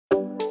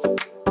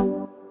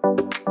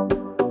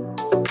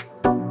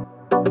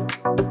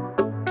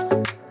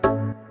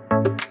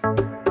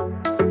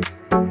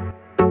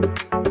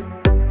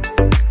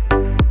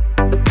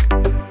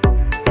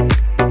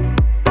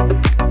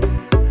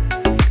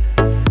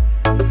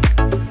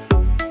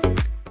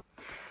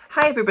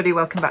Hi everybody,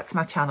 welcome back to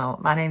my channel.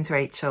 My name's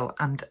Rachel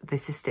and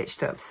this is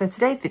Stitched Up. So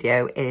today's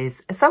video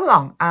is a sew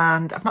along,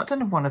 and I've not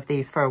done one of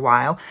these for a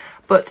while,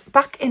 but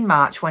back in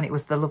March when it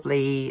was the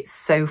lovely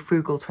Sew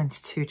Frugal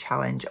 22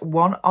 challenge,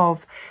 one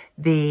of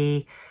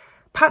the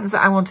patterns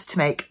that I wanted to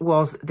make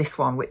was this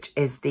one, which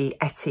is the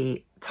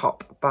Etty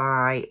top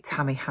by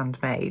Tammy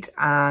Handmade,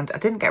 and I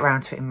didn't get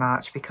around to it in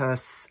March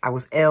because I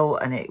was ill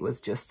and it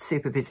was just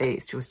super busy.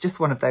 It was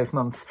just one of those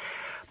months.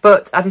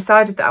 But I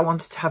decided that I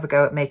wanted to have a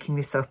go at making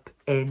this up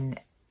in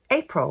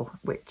April,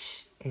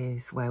 which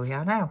is where we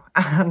are now.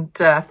 And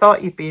I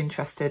thought you'd be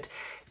interested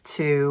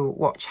to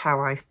watch how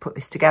I put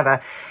this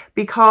together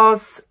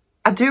because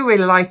I do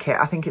really like it.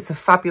 I think it's a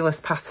fabulous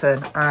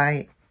pattern.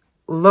 I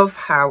love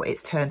how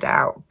it's turned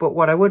out. But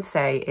what I would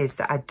say is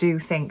that I do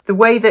think the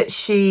way that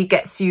she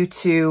gets you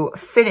to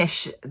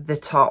finish the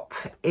top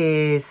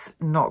is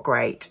not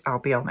great, I'll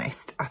be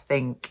honest. I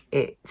think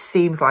it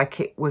seems like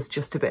it was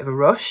just a bit of a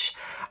rush,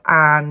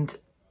 and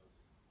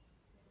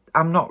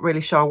I'm not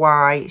really sure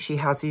why she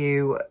has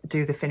you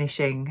do the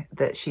finishing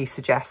that she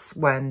suggests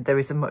when there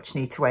is a much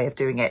neater way of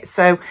doing it.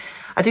 So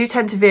I do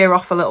tend to veer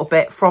off a little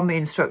bit from the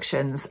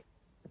instructions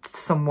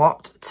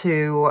somewhat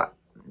to,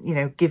 you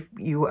know, give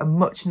you a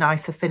much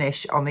nicer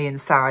finish on the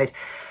inside.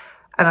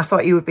 And I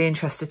thought you would be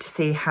interested to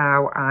see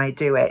how I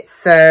do it.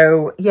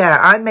 So yeah,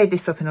 I made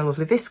this up in a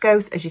lovely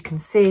viscose. As you can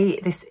see,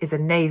 this is a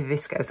navy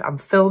viscose. I'm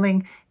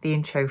filming the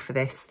intro for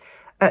this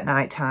at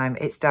night time.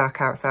 It's dark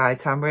outside,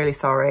 so I'm really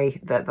sorry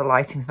that the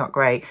lighting's not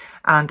great,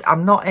 and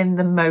I'm not in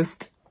the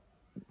most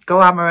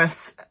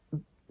glamorous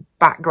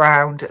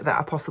background that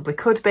I possibly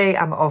could be.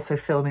 I'm also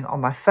filming on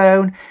my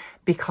phone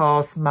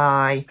because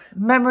my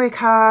memory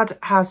card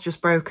has just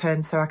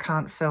broken, so I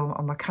can't film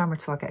on my camera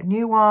till I get a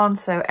new one.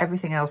 So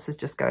everything else is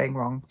just going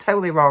wrong,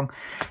 totally wrong.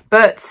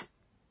 But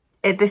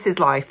this is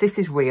life, this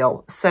is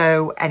real.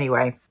 So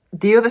anyway,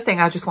 the other thing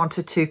I just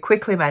wanted to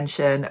quickly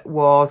mention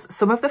was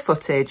some of the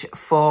footage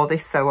for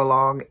this sew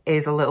along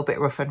is a little bit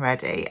rough and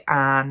ready,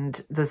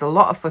 and there's a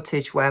lot of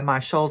footage where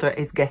my shoulder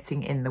is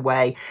getting in the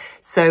way.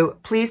 So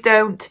please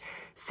don't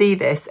see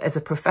this as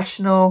a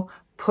professional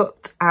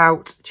put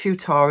out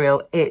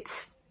tutorial.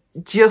 It's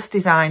just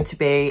designed to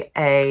be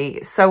a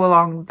sew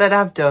along that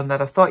I've done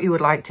that I thought you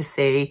would like to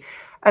see.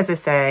 As I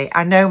say,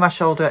 I know my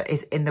shoulder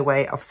is in the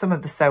way of some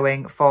of the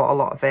sewing for a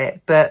lot of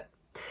it, but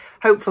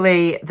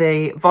hopefully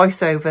the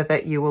voiceover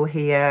that you will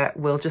hear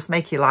will just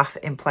make you laugh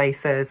in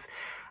places.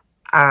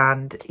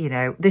 And, you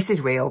know, this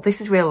is real.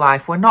 This is real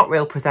life. We're not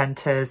real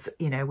presenters.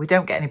 You know, we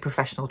don't get any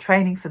professional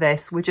training for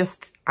this. We're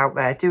just out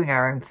there doing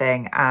our own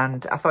thing.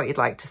 And I thought you'd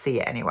like to see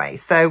it anyway.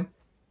 So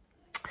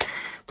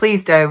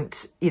please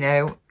don't, you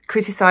know,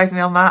 criticize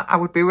me on that. I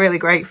would be really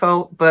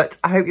grateful, but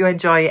I hope you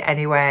enjoy it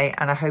anyway.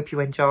 And I hope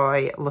you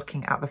enjoy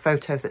looking at the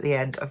photos at the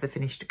end of the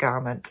finished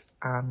garment.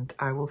 And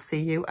I will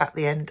see you at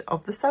the end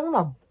of the sew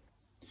along.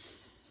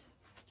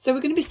 So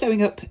we're going to be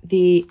sewing up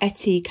the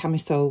Etty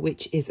Camisole,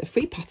 which is a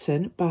free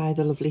pattern by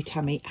the lovely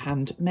Tammy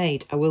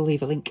Handmade. I will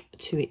leave a link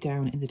to it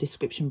down in the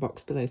description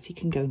box below so you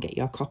can go and get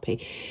your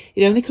copy.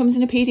 It only comes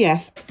in a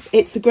PDF.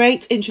 It's a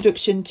great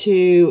introduction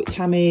to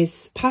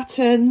Tammy's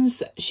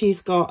patterns. She's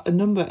got a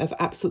number of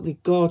absolutely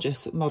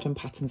gorgeous modern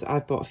patterns.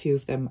 I've bought a few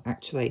of them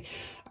actually,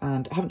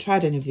 and I haven't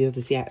tried any of the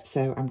others yet,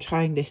 so I'm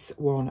trying this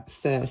one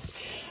first.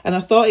 And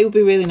I thought it would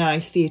be really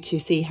nice for you to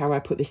see how I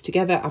put this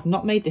together. I've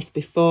not made this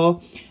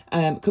before.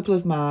 A couple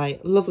of my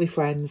lovely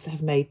friends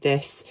have made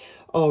this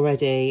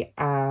already,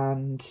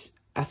 and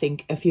I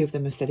think a few of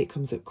them have said it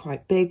comes up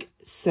quite big.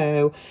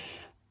 So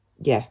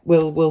yeah,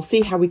 we'll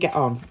see how we get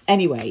on.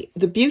 Anyway,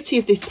 the beauty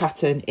of this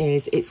pattern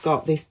is it's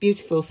got this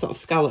beautiful sort of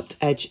scalloped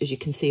edge, as you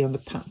can see on the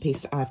pattern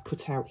piece that I've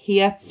cut out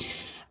here.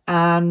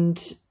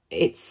 And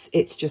it's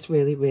just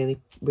really,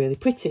 really, really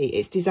pretty.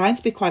 It's designed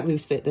to be quite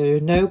loose fit. There are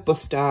no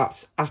bust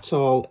darts at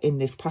all in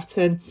this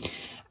pattern.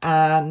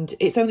 And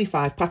it's only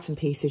 5 pattern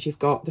pieces. You've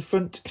got the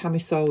front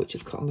camisole, which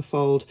is cut on the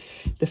fold,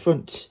 the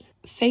front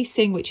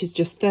facing, which is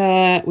just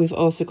there. We've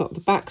also got the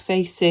back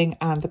facing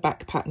and the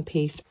back pattern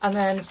piece. And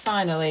then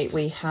finally,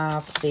 we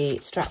have the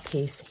strap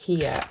piece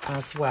here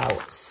as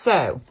well.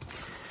 So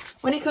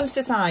when it comes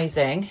to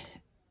sizing,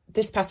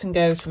 this pattern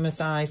goes from a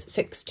size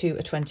 6 to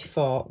a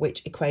 24,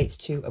 which equates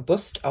to a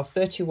bust of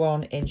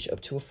 31 inch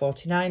up to a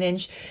 49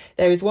 inch.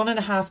 There is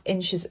 1.5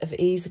 inches of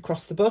ease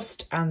across the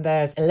bust, and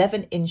there's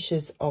 11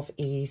 inches of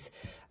ease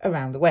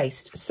around the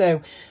waist.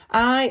 So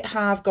I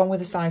have gone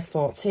with a size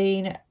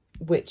 14,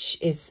 which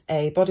is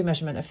a body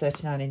measurement of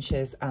 39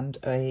 inches and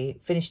a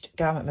finished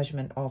garment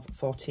measurement of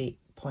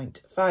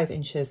 40.5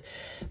 inches.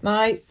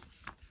 My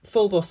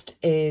full bust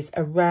is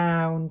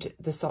around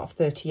the sort of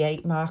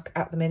 38 mark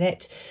at the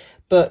minute.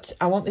 But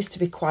I want this to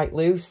be quite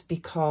loose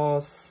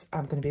because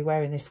I'm going to be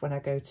wearing this when I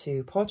go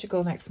to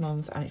Portugal next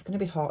month, and it's going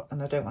to be hot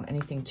and I don't want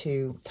anything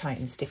too tight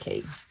and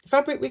sticky.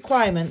 Fabric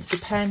requirements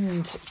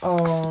depend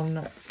on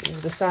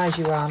the size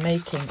you are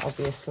making,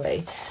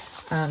 obviously.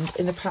 And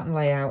in the pattern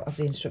layout of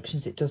the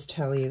instructions, it does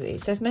tell you, it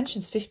says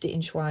mentions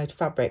 50-inch wide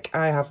fabric.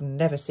 I have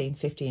never seen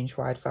 50-inch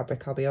wide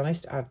fabric, I'll be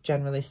honest. I've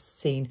generally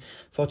seen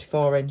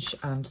 44-inch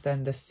and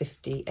then the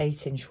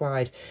 58-inch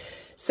wide.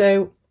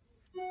 So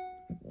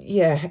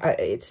yeah,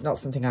 it's not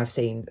something I've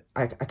seen.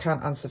 I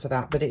can't answer for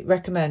that, but it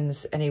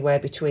recommends anywhere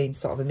between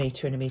sort of a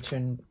metre and a metre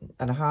and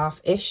a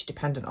half-ish,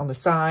 dependent on the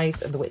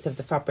size and the width of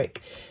the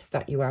fabric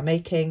that you are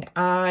making.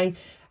 I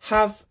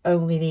have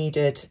only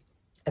needed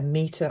a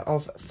metre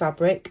of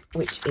fabric,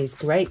 which is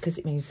great because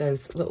it means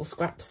those little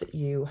scraps that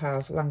you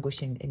have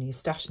languishing in your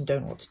stash and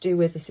don't know what to do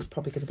with, this is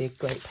probably going to be a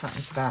great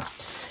pattern for that.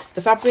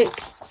 The fabric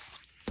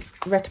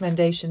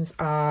recommendations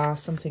are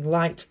something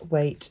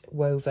lightweight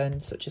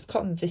woven, such as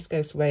cotton,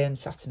 viscose, rayon,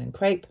 satin and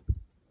crepe.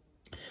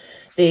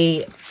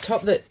 The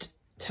top that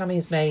Tammy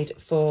has made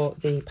for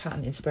the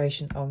pattern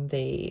inspiration on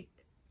the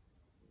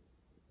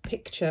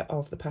picture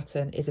of the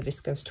pattern is a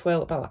viscose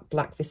twill,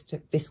 black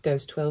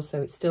viscose twill,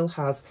 so it still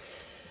has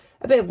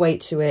a bit of weight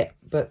to it,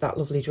 but that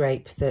lovely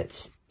drape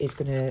that is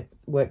going to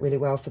work really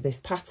well for this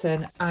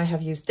pattern. I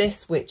have used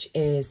this, which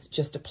is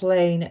just a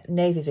plain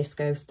navy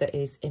viscose that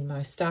is in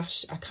my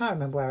stash. I can't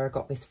remember where I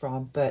got this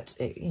from, but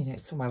it, you know,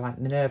 it's somewhere like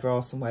Minerva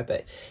or somewhere,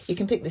 but you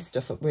can pick this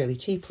stuff up really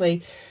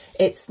cheaply.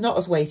 It's not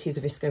as weighty as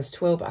a viscose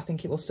twill, but I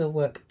think it will still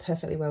work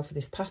perfectly well for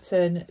this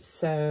pattern.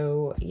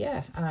 So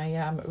yeah, I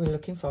am really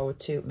looking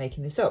forward to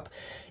making this up.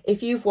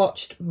 If you've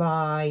watched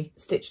my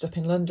Stitched Up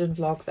in London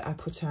vlog that I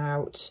put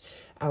out,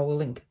 I will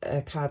link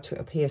a card to it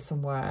up here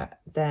somewhere.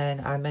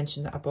 Then I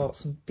mentioned that I bought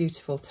some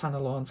beautiful Tanner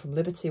lawn from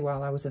Liberty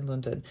while I was in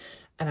London,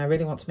 and I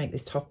really want to make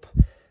this top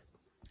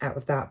out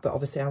of that, but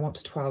obviously I want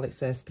to trial it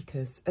first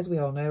because, as we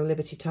all know,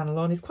 Liberty Tanner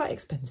lawn is quite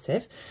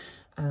expensive,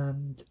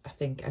 and I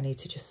think I need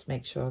to just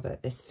make sure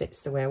that this fits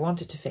the way I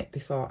want it to fit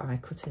before I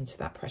cut into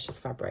that precious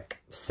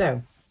fabric.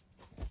 So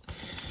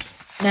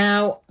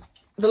now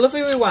the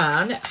lovely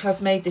Ruan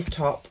has made this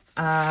top,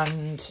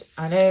 and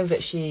I know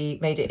that she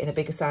made it in a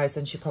bigger size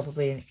than she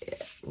probably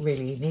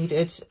really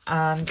needed,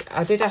 and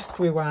I did ask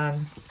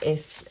Ruan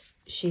if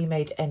she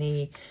made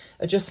any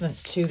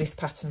adjustments to this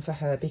pattern for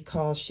her,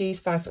 because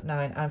she's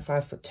 5'9", I'm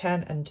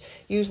 5'10", and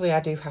usually I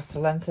do have to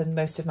lengthen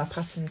most of my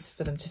patterns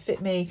for them to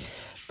fit me,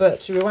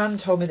 but Ruan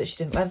told me that she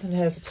didn't lengthen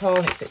hers at all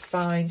and it fits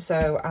fine,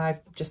 so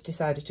I've just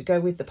decided to go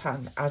with the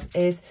pattern as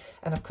is,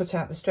 and I've cut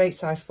out the straight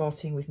size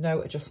 14 with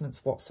no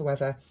adjustments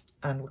whatsoever,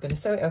 and we're going to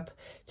sew it up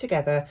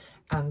together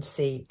and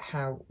see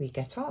how we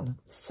get on.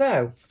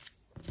 So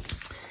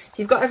if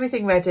you've got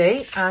everything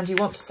ready and you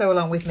want to sew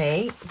along with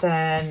me,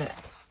 then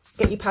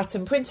get your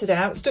pattern printed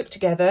out, stuck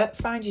together,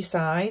 find your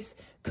size,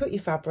 cut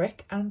your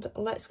fabric, and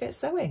let's get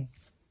sewing.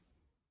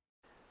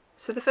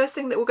 So the first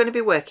thing that we're going to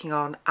be working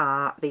on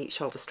are the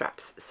shoulder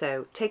straps.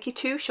 So take your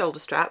two shoulder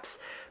straps,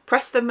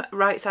 press them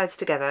right sides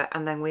together,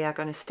 and then we are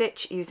going to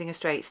stitch using a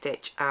straight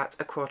stitch at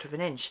 1/4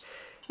 inch,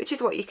 which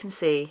is what you can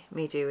see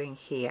me doing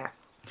here.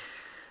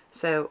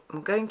 So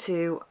I'm going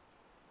to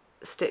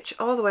stitch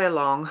all the way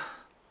along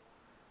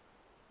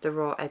the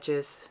raw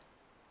edges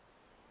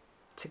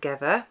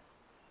together,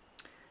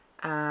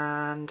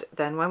 and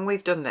then when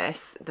we've done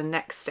this, the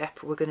next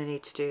step we're going to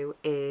need to do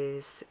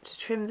is to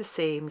trim the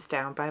seams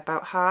down by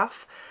about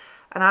half.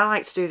 And I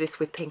like to do this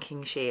with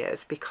pinking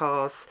shears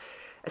because,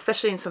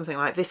 especially in something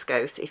like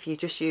viscose, if you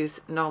just use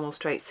normal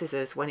straight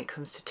scissors, when it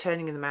comes to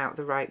turning them out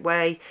the right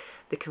way,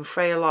 they can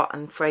fray a lot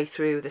and fray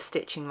through the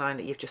stitching line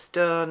that you've just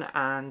done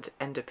and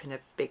end up in a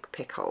big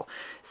pickle.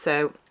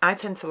 So I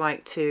tend to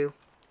like to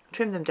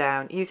trim them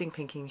down using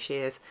pinking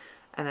shears,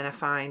 and then I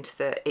find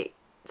that it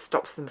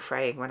stops them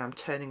fraying when I'm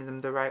turning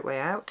them the right way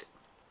out.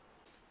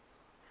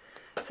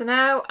 So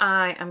now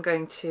I am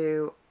going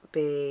to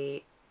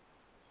be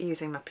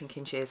using my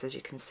pinking shears, as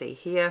you can see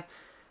here,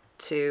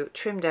 to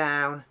trim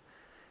down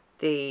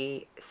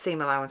the seam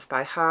allowance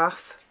by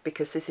half,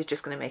 because this is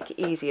just going to make it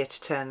easier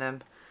to turn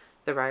them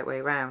the right way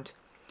around.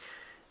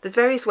 There's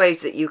various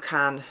ways that you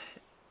can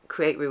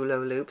create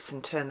rouleau loops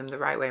and turn them the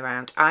right way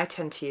around. I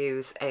tend to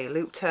use a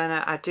loop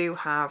turner. I do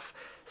have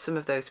some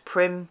of those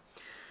prim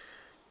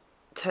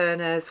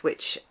turners,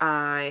 which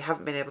I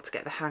haven't been able to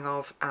get the hang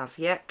of as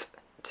yet,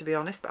 to be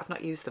honest, but I've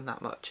not used them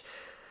that much.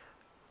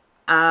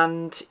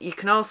 And you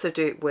can also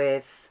do it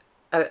with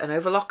an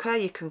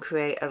overlocker. You can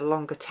create a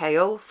longer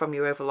tail from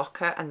your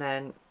overlocker and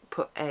then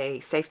put a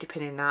safety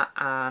pin in that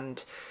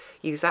and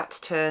use that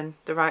to turn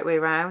the right way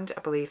around.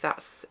 I believe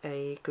that's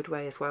a good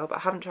way as well, but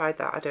I haven't tried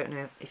that. I don't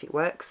know if it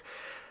works.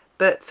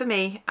 But for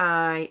me,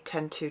 I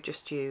tend to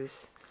just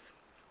use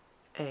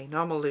a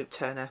normal loop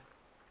turner.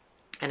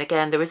 And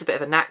again, there is a bit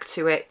of a knack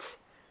to it,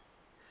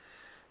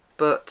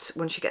 but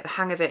once you get the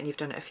hang of it and you've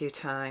done it a few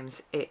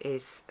times, it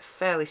is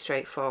fairly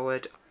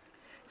straightforward.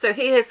 So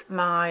here's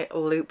my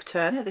loop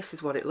turner. This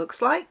is what it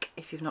looks like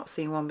if you've not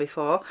seen one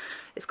before.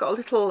 It's got a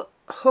little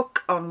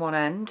hook on one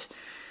end,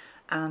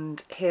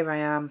 and here I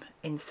am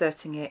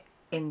inserting it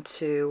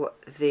into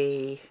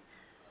the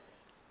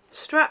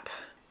strap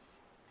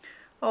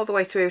all the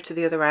way through to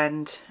the other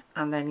end,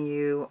 and then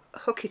you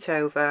hook it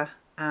over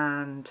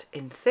and,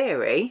 in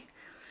theory,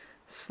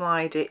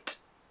 slide it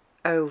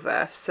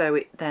over so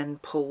it then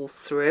pulls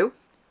through.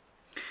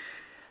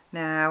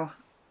 Now,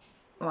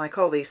 like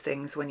all these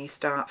things, when you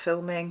start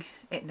filming,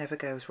 it never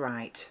goes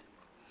right.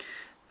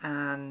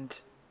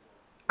 And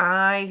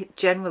I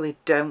generally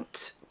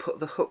don't put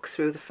the hook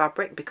through the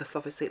fabric because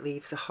obviously it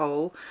leaves a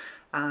hole.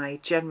 I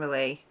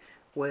generally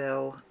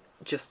will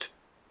just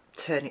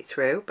turn it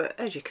through, but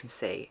as you can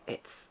see,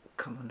 it's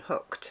come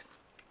unhooked.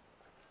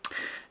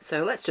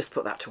 So let's just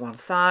put that to one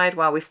side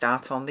while we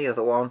start on the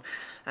other one,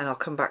 and I'll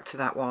come back to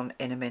that one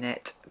in a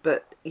minute.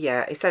 But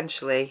yeah,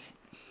 essentially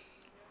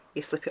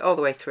you slip it all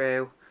the way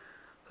through,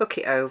 hook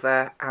it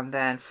over, and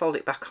then fold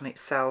it back on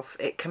itself.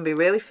 It can be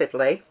really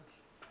fiddly,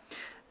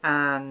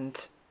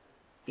 and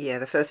yeah,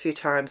 the first few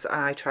times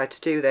I tried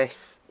to do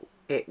this,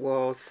 it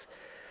was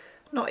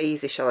not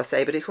easy, shall I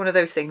say, but it's one of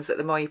those things that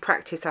the more you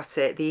practice at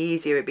it, the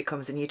easier it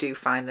becomes, and you do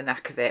find the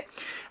knack of it.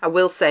 I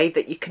will say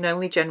that you can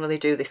only generally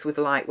do this with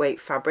lightweight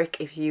fabric.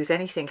 If you use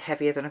anything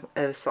heavier than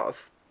a sort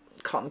of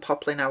cotton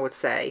poplin, I would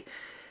say,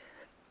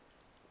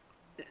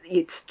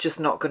 it's just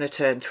not going to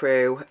turn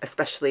through,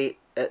 especially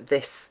at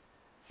this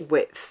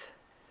width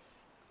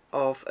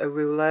of a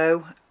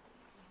rouleau.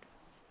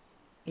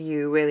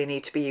 You really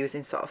need to be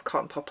using sort of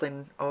cotton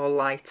poplin or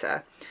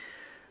lighter.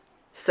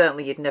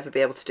 Certainly you'd never be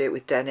able to do it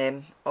with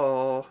denim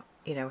or,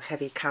 you know,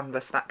 heavy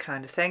canvas, that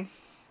kind of thing.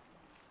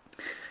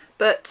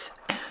 But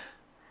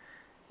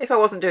if I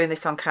wasn't doing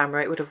this on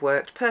camera, it would have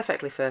worked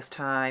perfectly first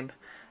time,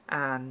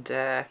 and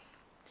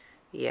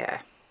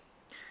yeah,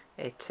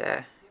 it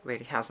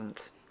really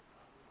hasn't.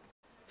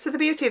 So the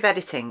beauty of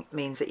editing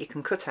means that you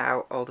can cut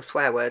out all the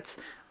swear words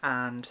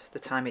and the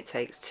time it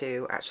takes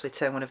to actually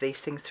turn one of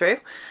these things through,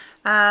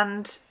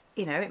 and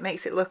you know, it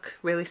makes it look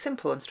really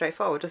simple and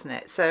straightforward, doesn't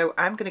it? So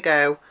I'm going to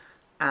go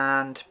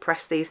and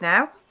press these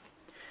now,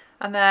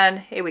 and then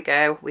here we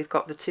go, we've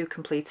got the 2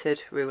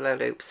 completed rouleau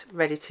loops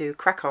ready to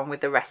crack on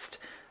with the rest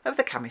of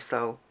the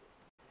camisole.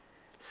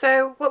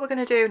 So what we're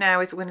going to do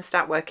now is we're going to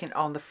start working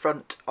on the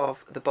front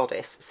of the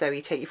bodice. So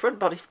you take your front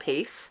bodice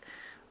piece,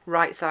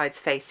 right sides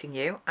facing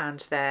you,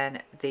 and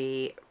then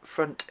the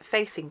front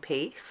facing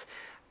piece,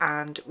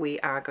 and we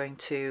are going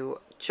to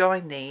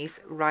join these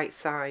right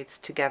sides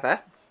together.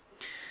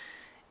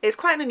 It's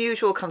quite an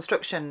unusual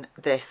construction,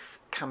 this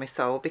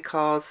camisole,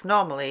 because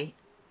normally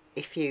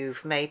if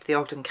you've made the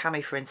Ogden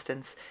cami, for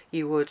instance,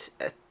 you would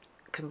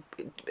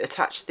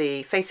attach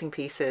the facing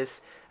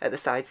pieces at the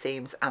side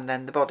seams and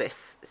then the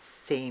bodice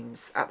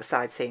seams at the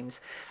side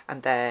seams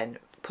and then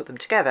put them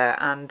together.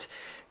 And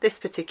this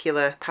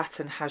particular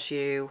pattern has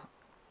you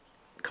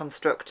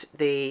construct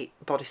the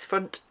bodice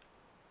front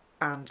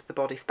and the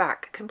bodice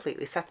back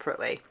completely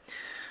separately.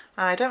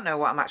 I don't know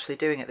what I'm actually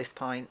doing at this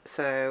point,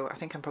 so I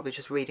think I'm probably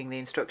just reading the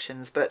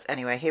instructions, but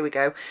anyway, here we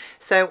go.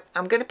 So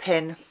I'm going to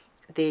pin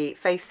the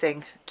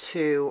facing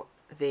to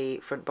the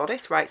front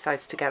bodice, right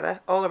sides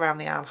together, all around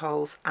the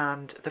armholes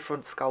and the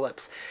front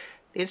scallops.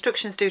 The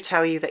instructions do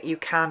tell you that you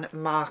can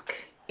mark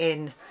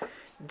in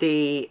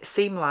the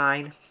seam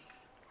line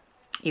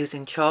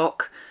using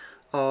chalk,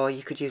 or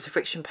you could use a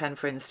friction pen,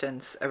 for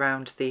instance,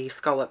 around the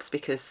scallops,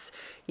 because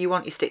you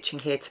want your stitching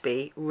here to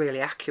be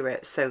really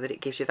accurate so that it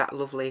gives you that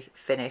lovely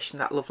finish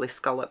and that lovely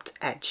scalloped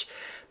edge.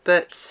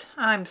 But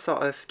I'm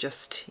sort of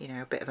just, you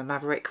know, a bit of a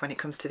maverick when it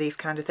comes to these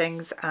kind of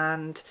things,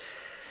 and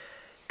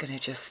gonna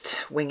just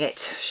wing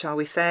it, shall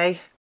we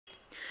say.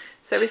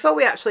 So before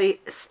we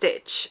actually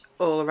stitch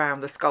all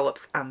around the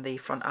scallops and the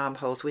front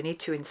armholes, we need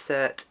to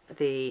insert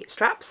the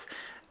straps,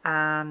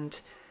 and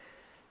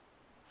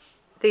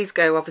these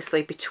go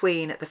obviously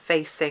between the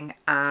facing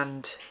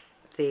and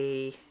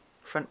the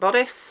front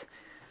bodice,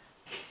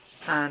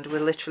 and we're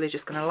literally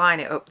just going to line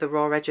it up, the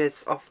raw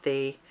edges of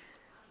the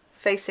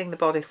facing, the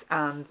bodice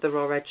and the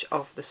raw edge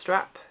of the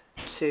strap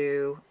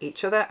to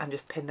each other, and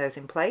just pin those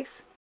in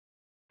place.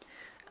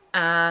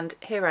 And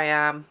here I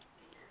am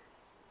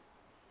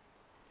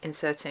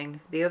inserting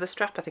the other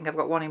strap. I think I've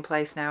got one in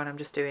place now, and I'm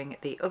just doing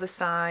the other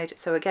side.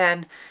 So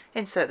again,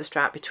 insert the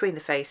strap between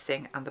the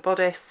facing and the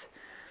bodice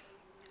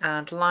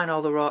and line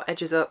all the raw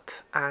edges up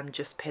and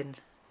just pin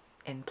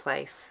in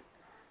place.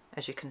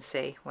 As you can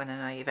see, when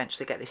I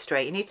eventually get this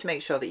straight, you need to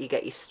make sure that you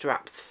get your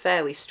straps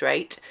fairly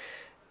straight,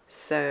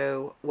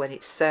 so when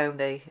it's sewn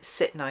they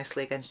sit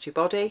nicely against your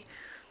body,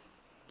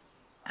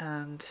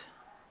 and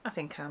I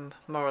think I'm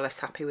more or less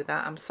happy with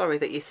that. I'm sorry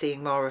that you're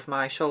seeing more of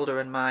my shoulder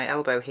and my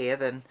elbow here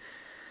than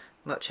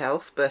much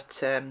else,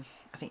 but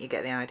I think you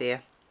get the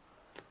idea.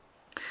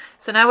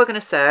 So now we're going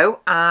to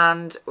sew,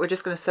 and we're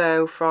just going to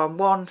sew from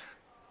one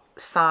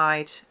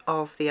side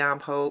of the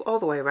armhole all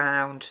the way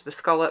around the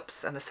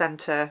scallops and the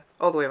centre,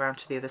 all the way around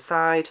to the other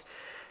side.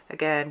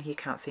 Again, you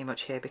can't see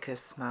much here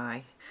because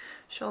my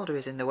shoulder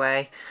is in the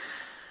way,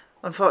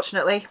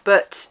 unfortunately,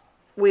 but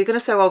we're going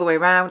to sew all the way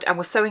around, and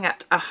we're sewing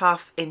at a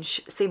 1/2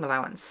 inch seam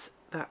allowance.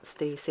 That's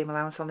the seam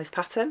allowance on this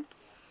pattern.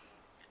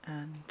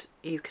 And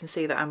you can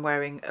see that I'm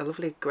wearing a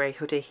lovely grey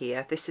hoodie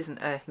here. This isn't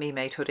a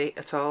me-made hoodie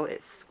at all.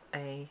 It's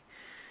a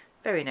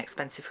very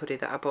inexpensive hoodie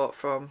that I bought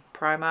from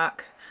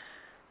Primark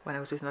when I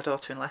was with my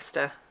daughter in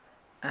Leicester.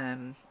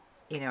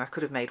 You know, I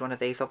could have made one of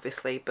these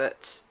obviously,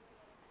 but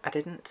I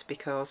didn't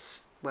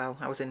because, well,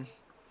 I was in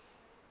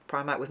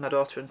Primark with my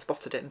daughter and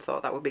spotted it and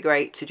thought that would be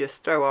great to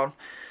just throw on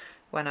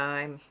when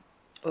I'm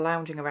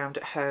lounging around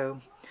at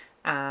home.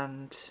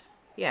 And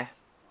yeah,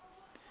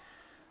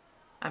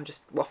 I'm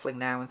just waffling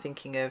now and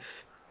thinking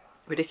of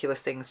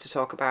ridiculous things to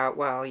talk about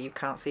while you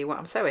can't see what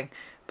I'm sewing,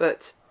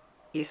 but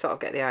you sort of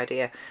get the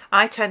idea.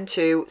 I tend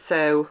to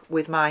sew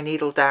with my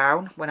needle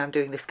down when I'm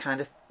doing this kind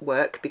of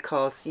work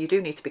because you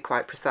do need to be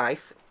quite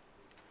precise,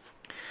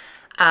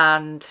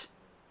 and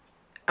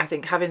I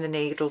think having the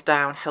needle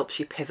down helps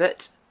you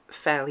pivot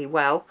fairly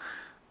well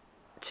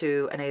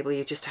to enable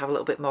you just to have a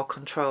little bit more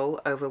control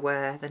over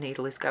where the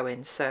needle is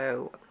going.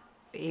 So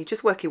you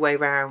just work your way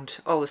around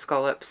all the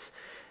scallops.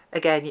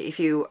 Again, if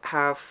you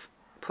have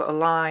put a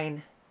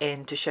line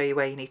in to show you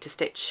where you need to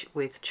stitch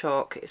with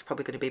chalk, it's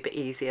probably going to be a bit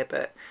easier,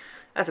 but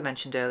as I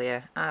mentioned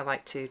earlier, I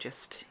like to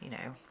just, you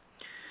know,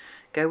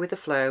 go with the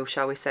flow,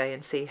 shall we say,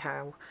 and see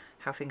how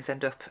things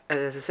end up.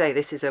 As I say,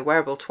 this is a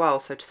wearable toile,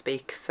 so to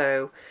speak,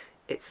 so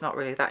it's not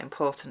really that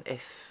important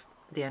if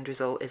the end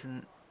result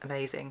isn't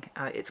amazing.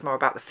 It's more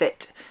about the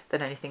fit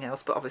than anything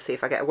else, but obviously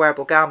if I get a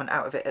wearable garment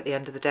out of it at the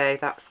end of the day,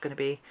 that's going to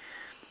be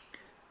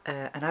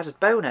an added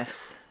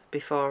bonus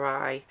before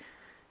I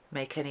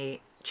make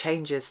any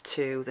changes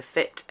to the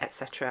fit,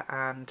 etc.,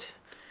 and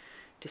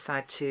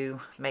decide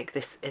to make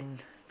this in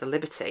the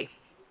Liberty.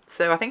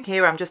 So I think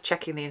here I'm just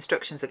checking the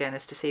instructions again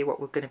as to see what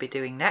we're going to be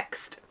doing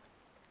next.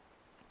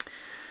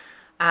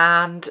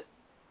 And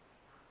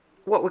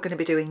what we're going to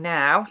be doing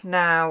now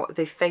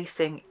the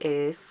facing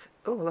is,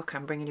 oh look,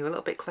 I'm bringing you a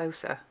little bit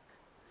closer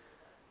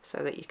so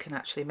that you can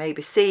actually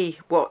maybe see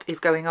what is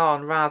going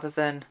on rather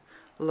than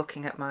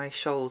looking at my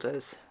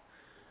shoulders.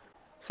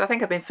 So I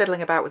think I've been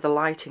fiddling about with the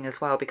lighting as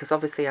well, because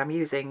obviously I'm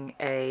using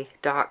a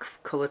dark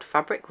coloured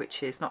fabric,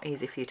 which is not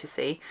easy for you to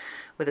see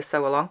with a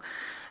sew along.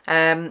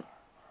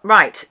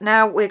 Right,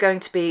 now we're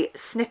going to be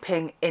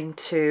snipping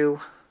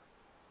into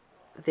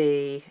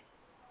the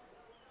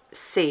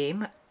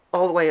seam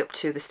all the way up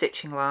to the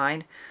stitching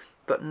line,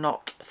 but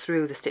not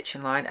through the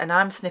stitching line. And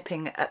I'm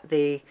snipping at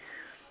the,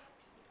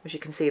 as you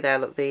can see there,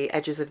 look, the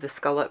edges of the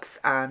scallops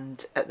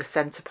and at the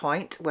centre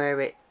point where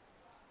it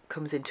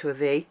comes into a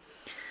V.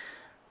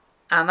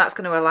 And that's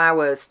going to allow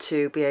us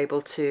to be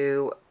able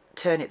to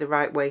turn it the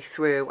right way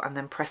through and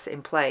then press it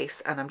in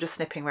place. And I'm just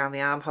snipping around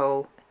the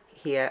armhole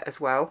here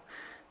as well,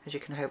 as you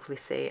can hopefully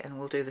see, and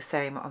we'll do the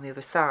same on the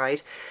other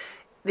side.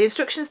 The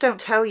instructions don't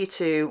tell you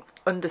to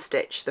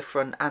understitch the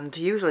front, and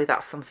usually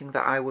that's something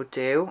that I would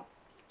do.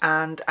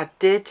 And I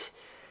did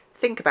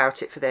think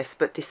about it for this,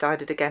 but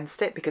decided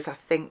against it, because I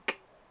think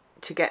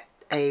to get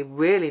a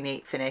really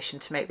neat finish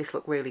and to make this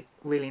look really,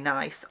 really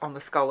nice on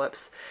the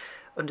scallops,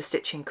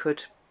 understitching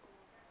could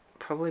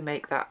probably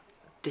make that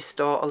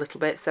distort a little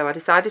bit. So I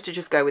decided to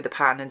just go with the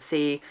pattern and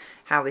see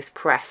how this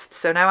pressed.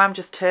 So now I'm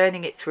just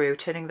turning it through,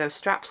 turning those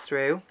straps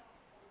through,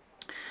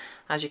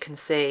 as you can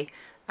see,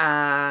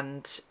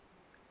 and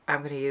I'm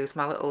going to use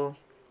my little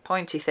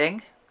pointy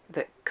thing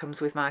that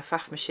comes with my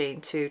faff machine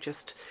to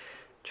just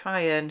try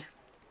and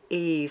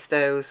ease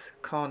those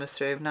corners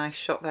through. Nice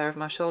shot there of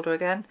my shoulder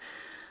again.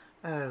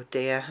 Oh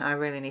dear, I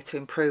really need to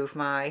improve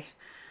my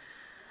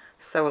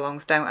sew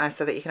alongs, don't I,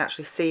 so that you can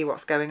actually see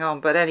what's going on.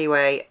 But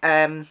anyway,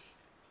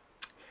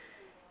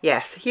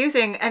 yes,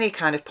 using any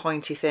kind of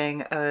pointy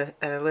thing, a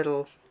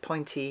little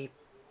pointy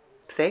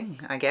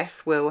thing, I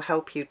guess, will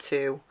help you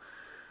to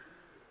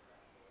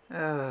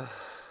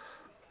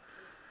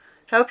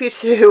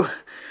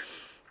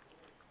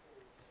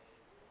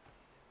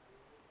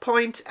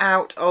point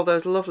out all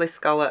those lovely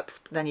scallops.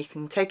 Then you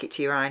can take it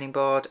to your ironing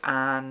board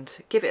and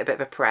give it a bit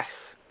of a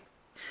press.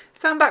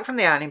 So I'm back from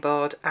the ironing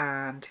board,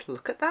 and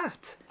look at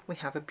that. We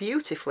have a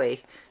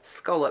beautifully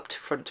scalloped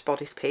front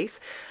bodice piece,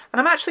 and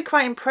I'm actually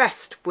quite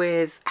impressed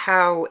with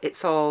how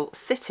it's all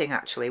sitting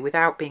actually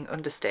without being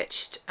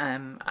understitched.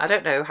 I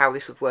don't know how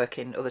this would work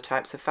in other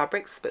types of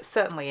fabrics, but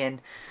certainly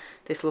in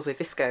this lovely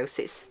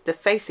viscose, the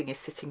facing is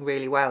sitting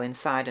really well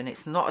inside, and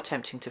it's not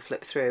attempting to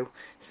flip through,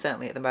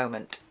 certainly at the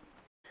moment.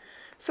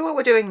 So what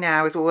we're doing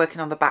now is we're working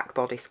on the back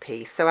bodice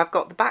piece. So I've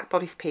got the back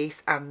bodice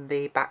piece and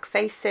the back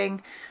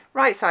facing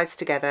right sides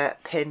together,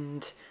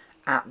 pinned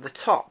at the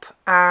top.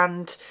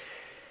 And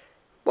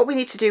what we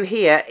need to do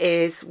here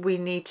is we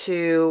need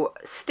to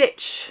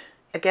stitch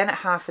again at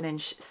 1/2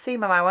 inch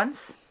seam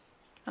allowance.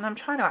 And I'm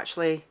trying to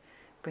actually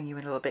bring you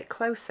in a little bit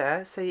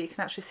closer so you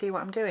can actually see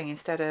what I'm doing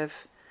instead of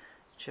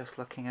just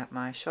looking at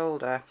my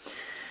shoulder.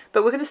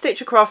 But we're going to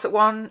stitch across at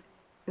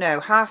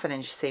 1/2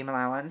 inch seam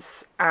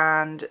allowance,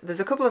 and there's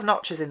a couple of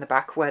notches in the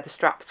back where the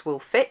straps will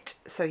fit,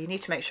 so you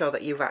need to make sure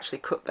that you've actually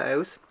cut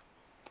those.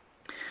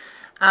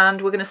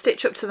 And we're going to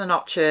stitch up to the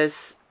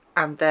notches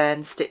and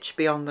then stitch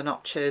beyond the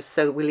notches,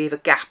 so that we leave a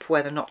gap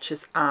where the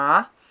notches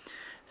are,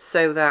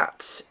 so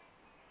that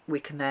we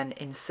can then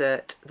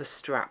insert the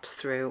straps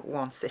through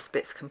once this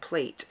bit's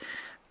complete.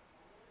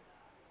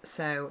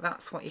 So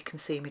that's what you can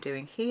see me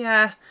doing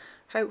here.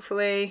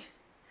 Hopefully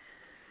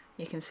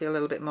you can see a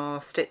little bit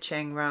more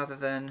stitching rather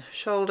than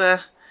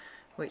shoulder,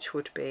 which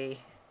would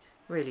be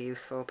really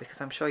useful,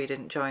 because I'm sure you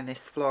didn't join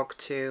this vlog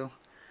to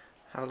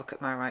have a look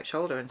at my right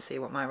shoulder and see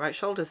what my right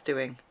shoulder's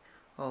doing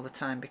all the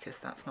time, because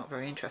that's not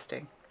very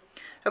interesting.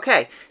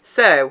 Okay,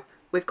 so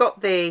we've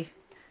got the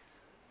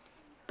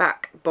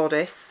back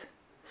bodice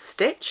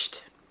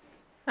stitched,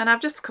 and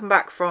I've just come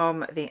back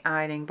from the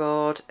ironing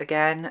board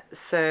again.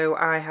 So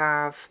I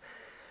have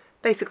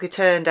basically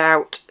turned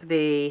out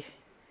the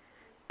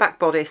back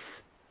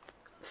bodice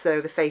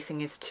so the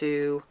facing is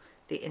to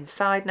the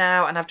inside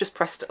now, and I've just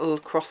pressed it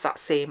across that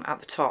seam at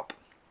the top.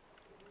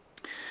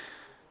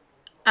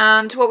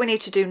 And what we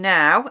need to do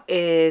now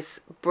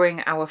is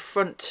bring our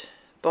front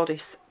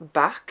bodice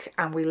back,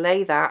 and we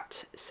lay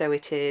that so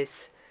it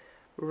is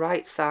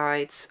right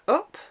sides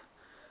up,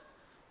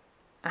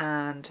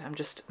 and I'm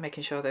just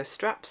making sure those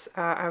straps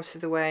are out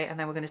of the way, and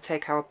then we're going to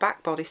take our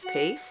back bodice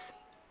piece,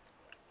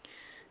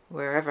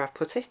 wherever I've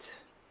put it,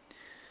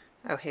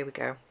 oh here we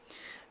go,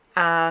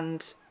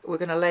 and we're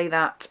going to lay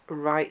that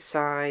right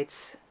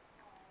sides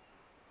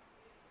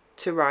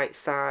to right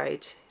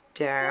side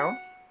down.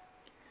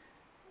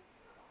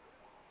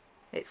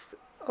 It's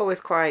always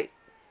quite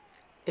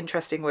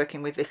interesting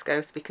working with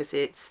viscose because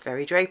it's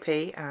very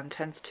drapey and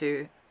tends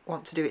to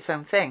want to do its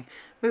own thing,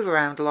 move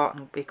around a lot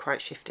and be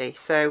quite shifty.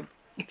 So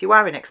if you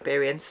are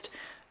inexperienced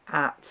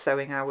at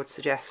sewing, I would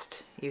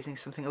suggest using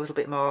something a little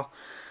bit more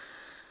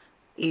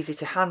easy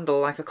to handle,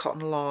 like a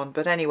cotton lawn.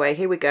 But anyway,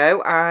 here we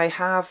go. I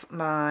have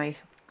my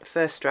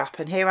first strap,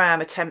 and here I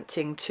am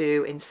attempting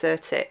to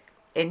insert it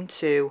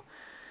into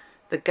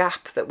the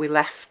gap that we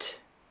left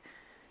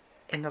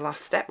in the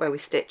last step where we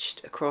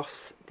stitched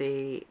across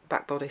the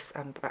back bodice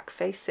and back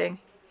facing.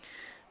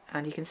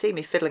 And you can see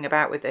me fiddling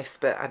about with this,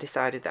 but I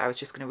decided that I was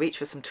just going to reach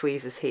for some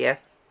tweezers here.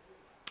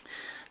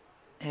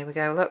 Here we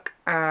go, look,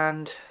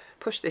 and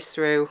push this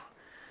through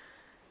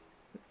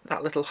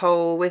that little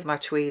hole with my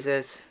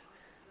tweezers.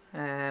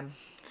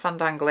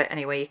 Fandangle it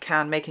any way you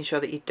can, making sure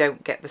that you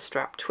don't get the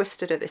strap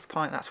twisted at this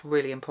point. That's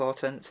really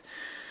important,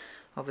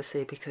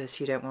 obviously, because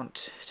you don't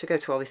want to go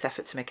to all this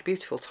effort to make a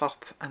beautiful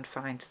top and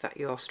find that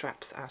your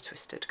straps are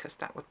twisted, because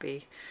that would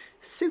be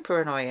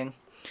super annoying.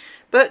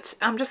 But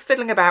I'm just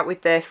fiddling about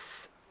with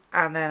this,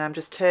 and then I'm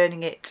just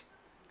turning it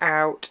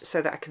out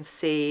so that I can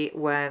see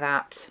where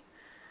that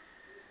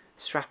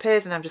strap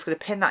is, and I'm just going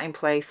to pin that in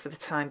place for the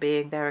time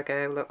being. There I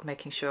go, look,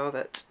 making sure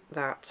that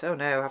oh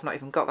no, I've not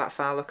even got that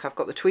far. Look, I've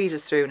got the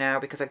tweezers through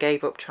now because I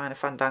gave up trying to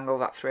fandangle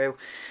that through.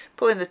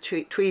 Pulling the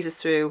tweezers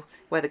through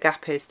where the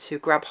gap is to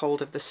grab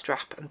hold of the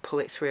strap and pull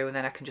it through, and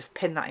then I can just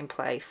pin that in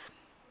place.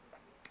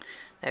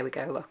 There we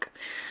go, look.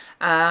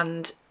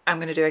 And I'm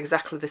going to do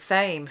exactly the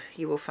same,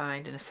 you will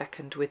find in a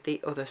second, with the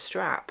other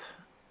strap.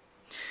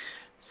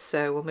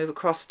 So we'll move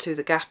across to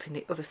the gap in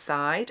the other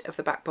side of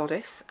the back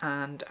bodice,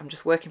 and I'm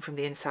just working from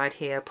the inside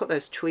here. Put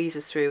those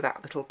tweezers through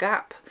that little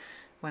gap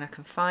when I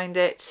can find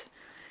it,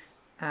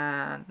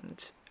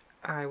 and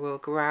I will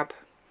grab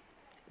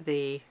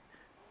the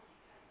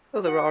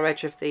other raw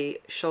edge of the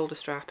shoulder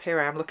strap. Here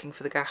I am looking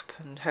for the gap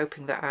and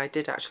hoping that I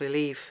did actually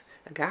leave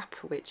a gap,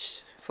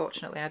 which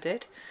fortunately I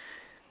did.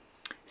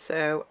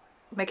 So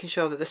making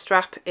sure that the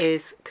strap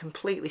is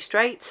completely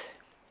straight,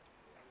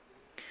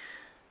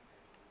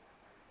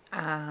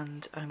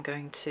 and I'm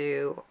going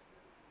to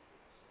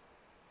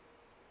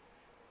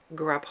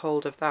grab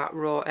hold of that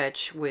raw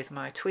edge with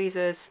my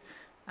tweezers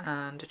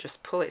and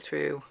just pull it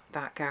through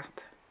that gap.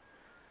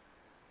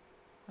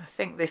 I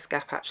think this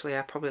gap actually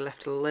I probably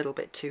left a little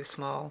bit too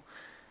small,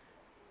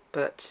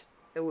 but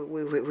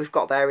we've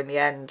got there in the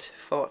end,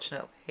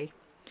 fortunately.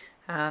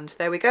 And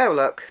there we go,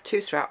 look,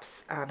 two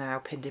straps are now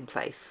pinned in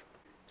place.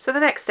 So the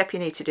next step you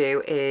need to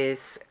do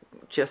is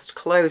just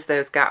close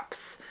those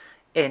gaps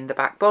in the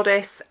back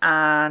bodice,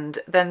 and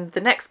then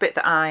the next bit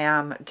that I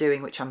am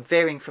doing, which I'm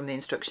veering from the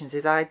instructions,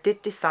 is I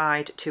did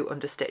decide to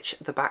understitch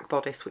the back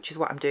bodice, which is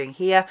what I'm doing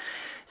here.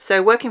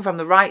 So working from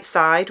the right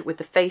side with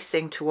the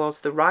facing towards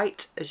the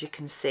right, as you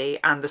can see,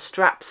 and the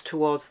straps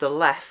towards the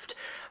left,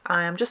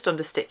 I am just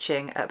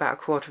understitching at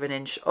about 1/4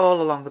 inch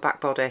all along the back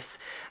bodice,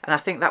 and I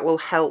think that will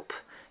help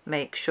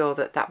make sure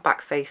that that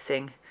back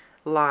facing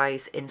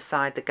lies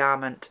inside the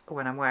garment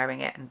when I'm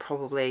wearing it, and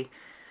probably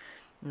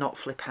not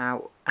flip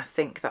out. I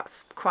think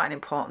that's quite an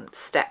important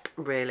step,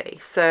 really.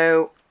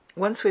 So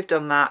once we've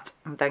done that,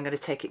 I'm then going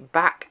to take it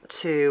back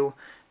to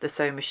the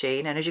sewing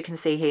machine, and as you can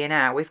see here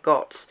now, we've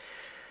got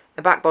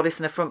a back bodice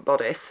and a front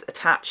bodice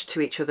attached to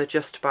each other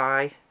just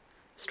by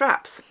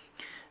straps.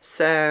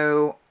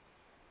 So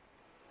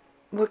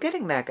we're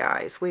getting there,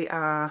 guys. We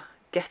are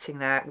getting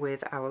there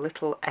with our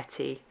little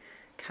Etty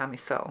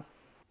camisole.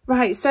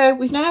 Right, so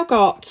we've now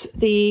got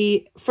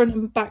the front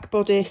and back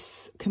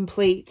bodice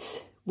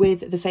complete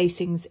with the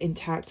facings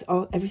intact.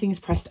 Everything is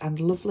pressed and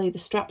lovely. The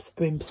straps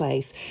are in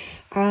place,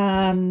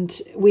 and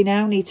we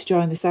now need to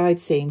join the side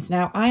seams.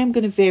 Now I am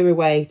going to veer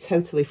away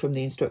totally from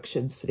the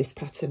instructions for this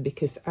pattern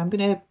because I'm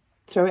going to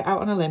throw it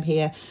out on a limb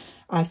here.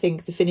 I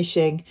think the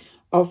finishing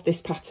of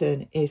this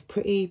pattern is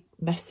pretty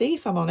messy,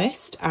 if I'm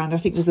honest, and I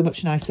think there's a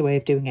much nicer way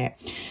of doing it.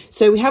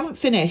 So we haven't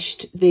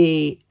finished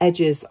the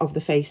edges of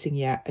the facing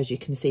yet, as you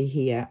can see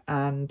here,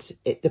 and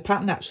the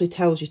pattern actually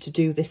tells you to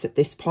do this at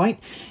this point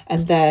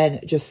and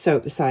then just sew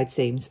up the side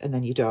seams and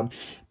then you're done.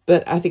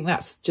 But I think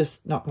that's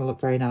just not going to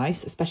look very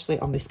nice, especially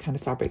on this kind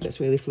of fabric that's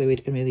really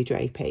fluid and really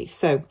drapey.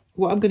 So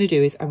what I'm going to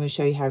do is I'm going to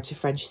show you how to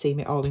French seam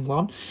it all in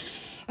one.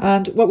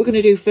 And what we're going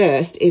to do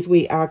first is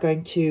we are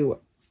going to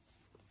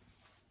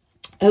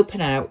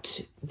open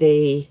out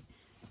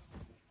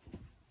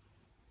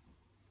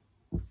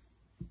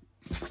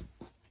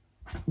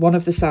one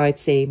of the side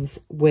seams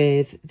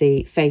with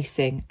the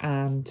facing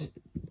and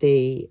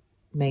the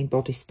main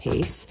bodice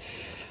piece,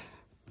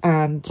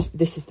 and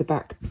this is the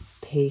back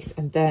piece,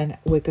 and then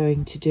we're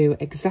going to do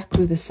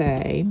exactly the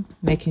same,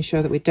 making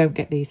sure that we don't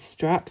get these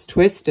straps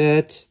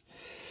twisted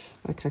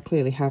like I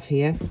clearly have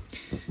here.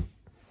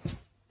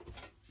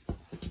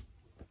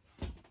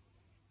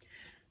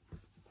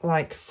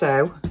 Like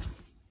so.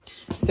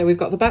 So we've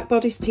got the back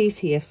bodice piece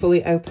here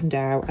fully opened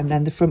out, and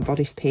then the front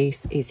bodice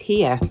piece is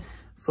here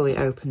fully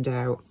opened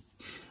out.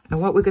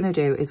 And what we're going to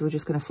do is we're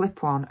just going to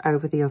flip one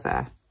over the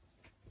other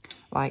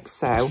like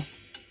so.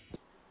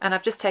 And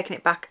I've just taken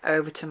it back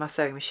over to my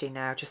sewing machine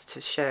now just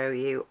to show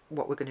you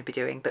what we're going to be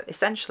doing. But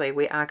essentially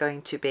we are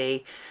going to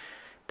be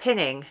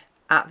pinning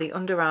at the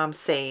underarm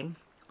seam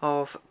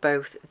of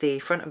both the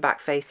front and back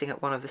facing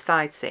at one of the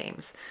side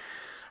seams,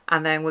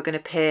 and then we're going to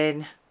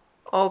pin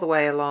all the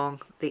way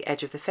along the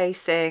edge of the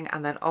facing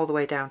and then all the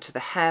way down to the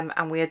hem,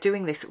 and we are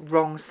doing this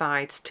wrong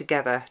sides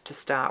together to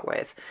start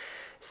with.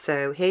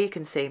 So here you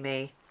can see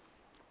me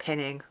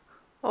pinning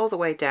all the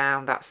way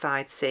down that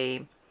side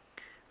seam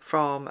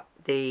from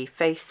the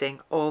facing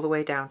all the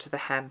way down to the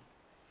hem,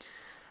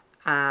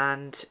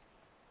 and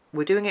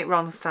we're doing it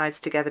wrong sides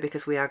together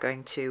because we are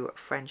going to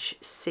French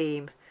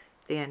seam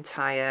the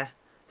entire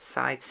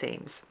side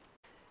seams.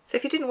 So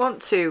if you didn't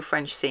want to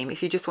French seam,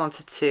 if you just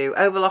wanted to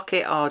overlock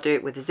it or do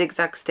it with a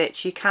zigzag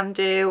stitch, you can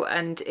do,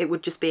 and it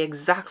would just be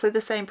exactly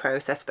the same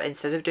process, but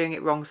instead of doing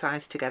it wrong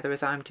sides together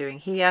as I'm doing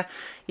here,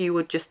 you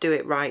would just do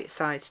it right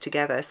sides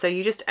together. So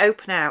you just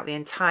open out the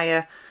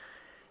entire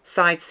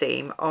side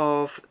seam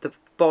of the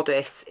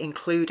bodice,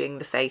 including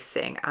the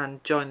facing,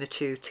 and join the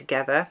two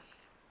together.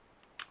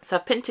 So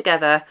I've pinned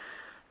together,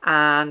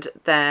 and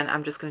then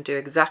I'm just going to do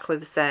exactly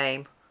the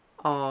same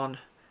on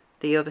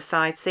the other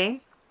side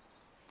seam.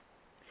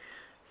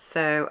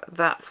 So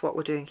that's what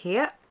we're doing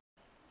here.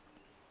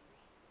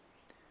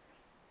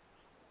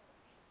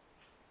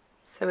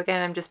 So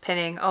again, I'm just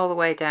pinning all the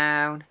way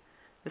down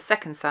the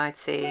second side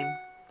seam,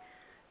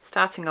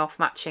 starting off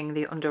matching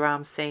the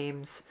underarm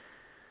seams,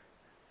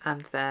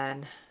 and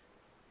then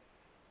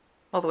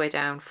all the way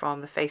down from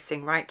the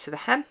facing right to the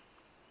hem,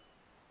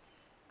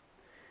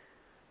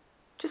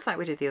 just like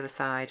we did the other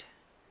side.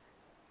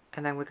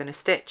 And then we're going to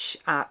stitch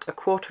at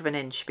 1/4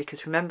 inch,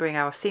 because remembering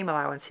our seam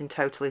allowance in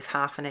total is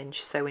 1/2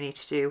 inch, so we need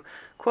to do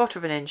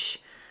 1/4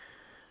 inch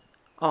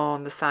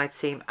on the side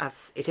seam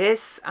as it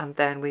is, and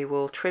then we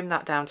will trim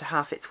that down to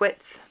half its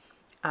width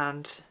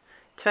and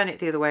turn it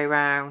the other way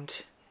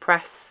around,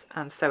 press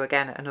and sew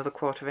again at another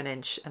 1/4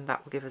 inch, and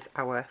that will give us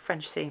our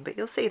French seam. But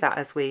you'll see that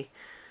as we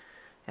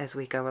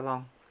go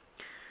along.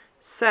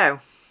 So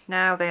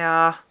now they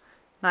are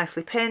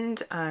nicely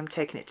pinned. I'm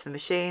taking it to the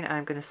machine.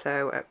 I'm going to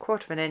sew at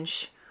 1/4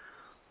 inch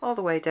all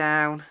the way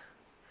down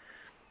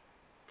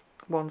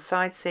one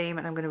side seam,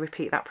 and I'm going to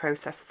repeat that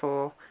process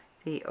for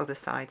the other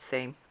side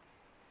seam.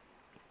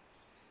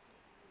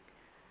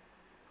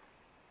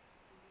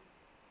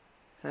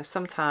 So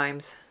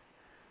sometimes,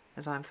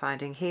 as I'm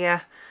finding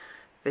here,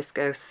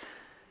 viscose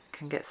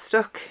can get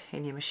stuck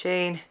in your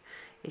machine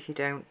if you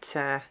don't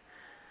have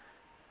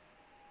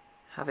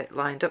it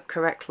lined up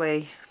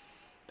correctly,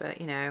 but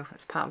you know,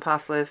 it's part and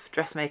parcel of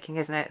dressmaking,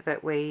 isn't it,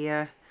 that we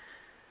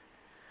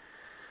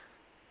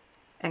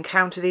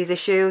encounter these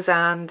issues.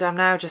 And I'm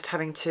now just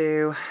having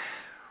to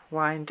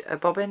wind a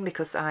bobbin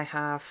because I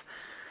have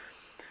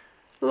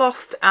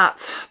lost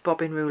at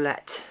bobbin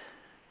roulette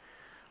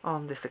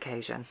on this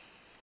occasion.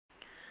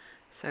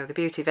 So the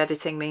beauty of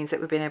editing means that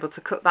we've been able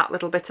to cut that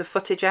little bit of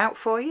footage out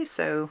for you,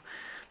 so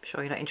I'm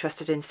sure you're not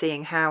interested in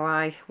seeing how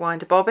I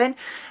wind a bobbin.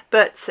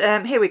 But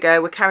here we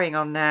go, we're carrying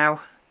on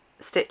now,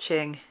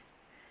 stitching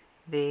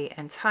the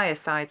entire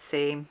side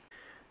seam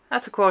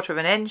at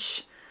 1/4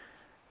 inch,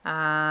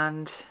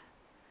 and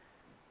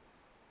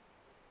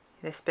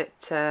this bit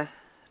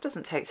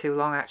doesn't take too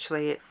long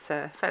actually. It's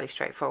fairly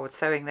straightforward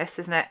sewing this,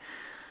 isn't it?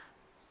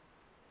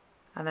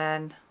 And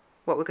then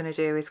what we're going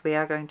to do is we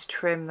are going to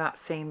trim that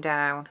seam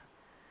down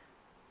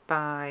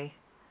by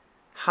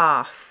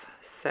half,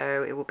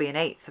 so it will be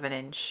 1/8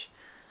 inch.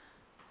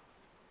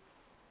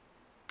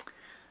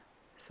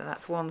 So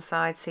that's one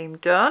side seam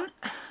done,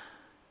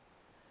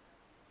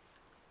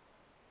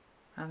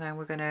 and then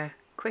we're going to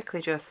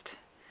quickly just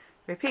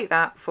repeat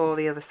that for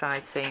the other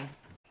side seam.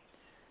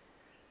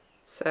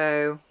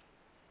 So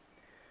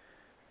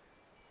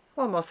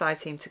one more side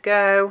seam to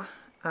go,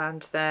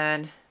 and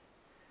then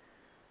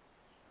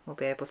we'll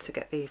be able to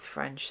get these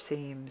French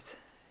seams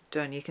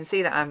done. You can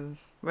see that I'm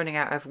running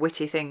out of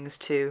witty things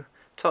to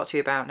talk to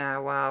you about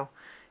now while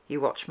you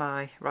watch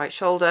my right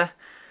shoulder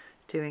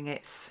doing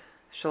its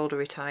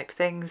shouldery type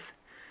things.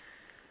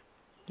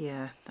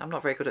 Yeah, I'm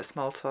not very good at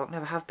small talk,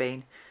 never have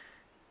been.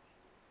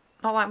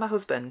 Not like my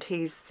husband.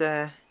 He's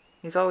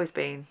always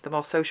been the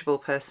more sociable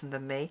person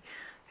than me,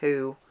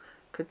 who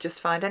could just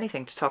find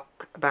anything to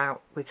talk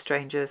about with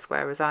strangers,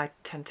 whereas I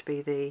tend to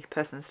be the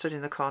person stood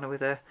in the corner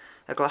with a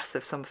glass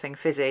of something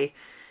fizzy,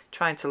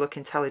 trying to look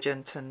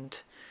intelligent and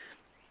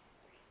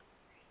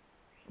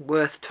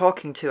worth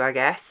talking to, I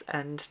guess,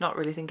 and not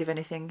really think of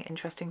anything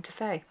interesting to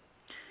say.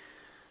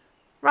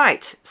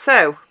 Right,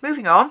 so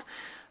moving on.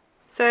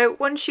 So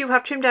once you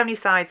have trimmed down your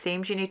side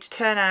seams, you need to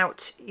turn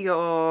out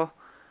your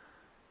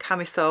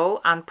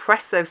camisole and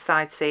press those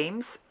side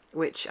seams,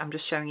 which I'm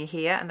just showing you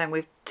here, and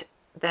then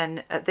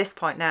then at this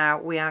point now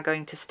we are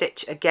going to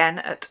stitch again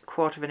at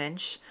 1/4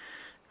 inch,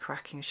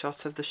 cracking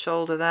shot of the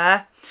shoulder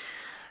there,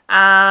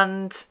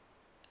 and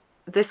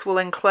this will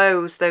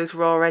enclose those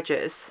raw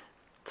edges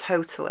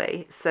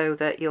totally so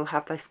that you'll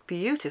have this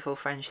beautiful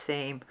French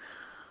seam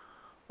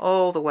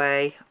all the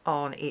way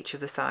on each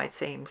of the side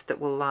seams that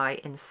will lie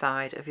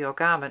inside of your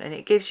garment, and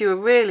it gives you a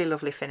really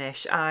lovely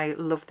finish. I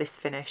love this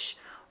finish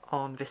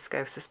on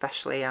viscose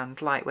especially,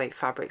 and lightweight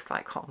fabrics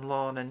like cotton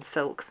lawn and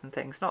silks and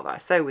things. Not that I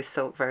sew with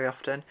silk very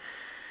often.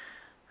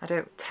 I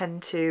don't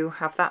tend to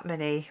have that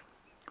many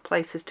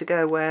places to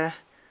go where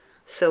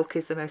silk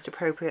is the most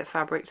appropriate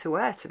fabric to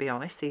wear, to be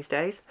honest, these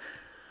days.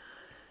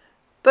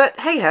 But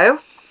hey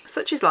ho,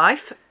 such is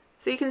life.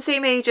 So you can see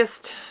me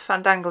just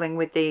fandangling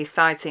with the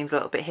side seams a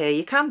little bit here.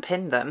 You can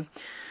pin them,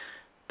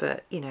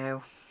 but you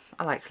know,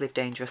 I like to live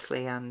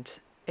dangerously and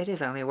it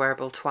is only a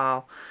wearable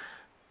toile.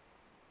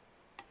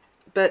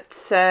 But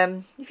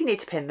if you need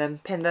to pin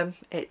them.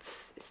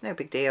 It's no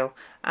big deal.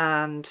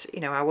 And you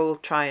know, I will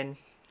try and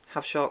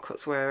have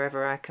shortcuts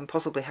wherever I can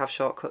possibly have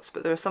shortcuts,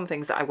 but there are some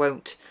things that I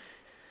won't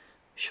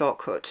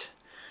shortcut.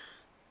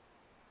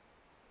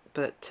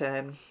 But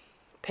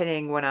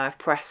pinning when I've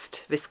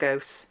pressed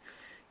viscose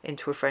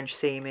into a French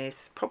seam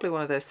is probably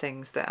one of those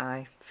things that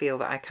I feel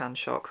that I can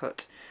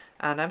shortcut.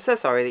 And I'm so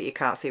sorry that you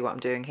can't see what I'm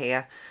doing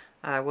here.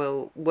 I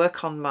will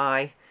work on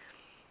my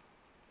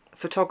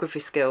photography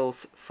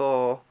skills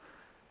for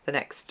the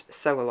next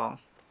sew along.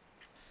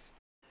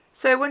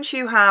 So once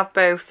you have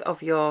both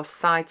of your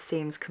side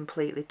seams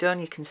completely done,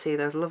 you can see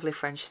those lovely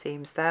French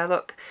seams there.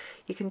 Look,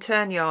 you can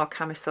turn your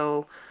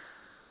camisole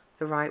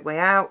the right way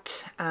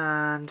out,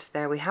 and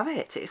there we have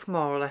it. It's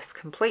more or less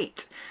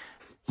complete.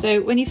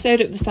 So when you've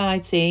sewed up the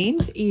side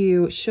seams,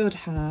 you should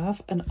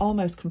have an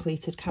almost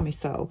completed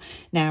camisole.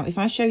 Now, if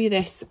I show you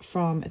this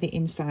from the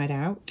inside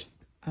out,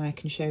 I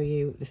can show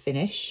you the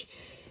finish,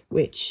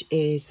 which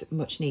is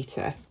much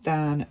neater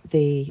than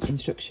the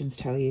instructions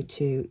tell you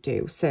to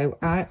do. So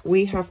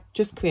we have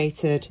just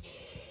created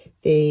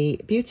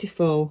the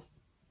beautiful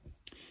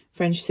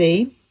French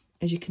seam,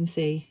 as you can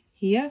see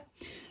here,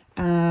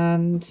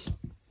 and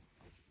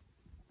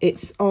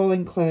it's all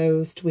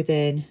enclosed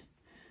within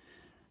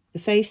the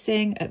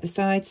facing at the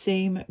side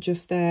seam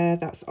just there.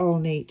 That's all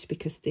neat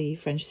because the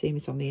French seam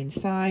is on the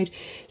inside.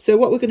 So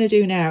what we're going to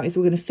do now is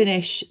we're going to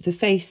finish the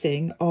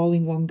facing all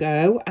in one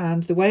go,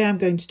 and the way I'm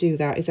going to do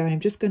that is I am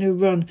just going to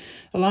run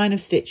a line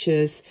of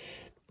stitches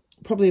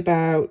probably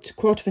about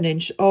 1/4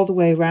 inch all the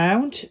way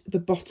around the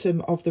bottom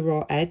of the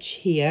raw edge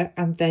here,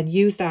 and then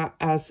use that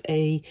as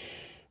a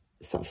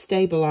sort of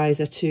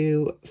stabilizer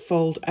to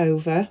fold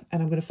over,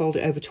 and I'm going to fold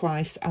it over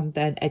twice and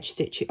then edge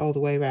stitch it all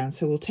the way around.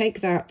 So we'll take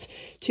that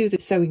to the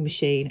sewing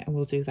machine and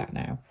we'll do that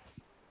now.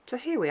 So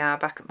here we are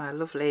back at my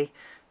lovely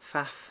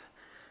Faff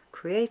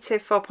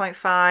Creative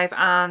 4.5,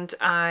 and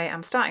I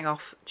am starting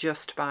off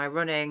just by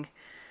running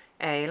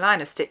a line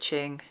of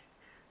stitching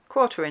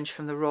 1/4 inch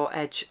from the raw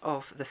edge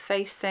of the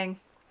facing,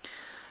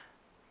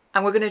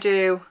 and we're going to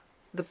do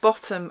the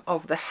bottom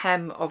of the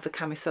hem of the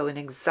camisole in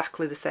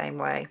exactly the same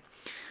way.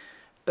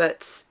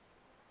 But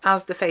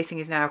as the facing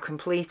is now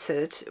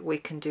completed, we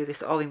can do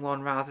this all in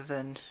one rather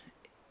than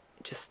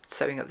just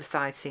sewing up the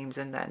side seams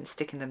and then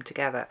sticking them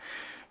together.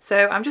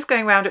 So I'm just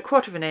going around at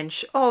 1/4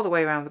 inch all the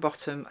way around the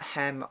bottom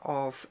hem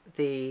of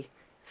the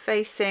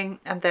facing,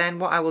 and then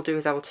what I will do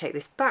is I will take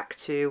this back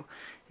to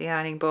the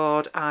ironing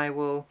board. I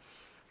will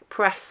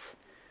press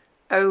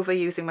over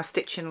using my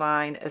stitching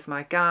line as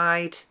my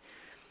guide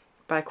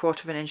by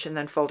 1/4 inch and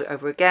then fold it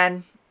over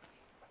again,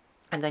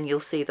 and then you'll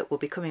see that we'll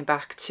be coming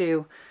back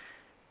to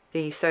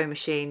the sewing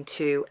machine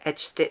to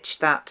edge stitch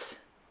that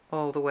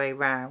all the way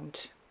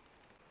round.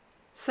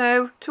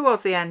 So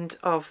towards the end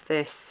of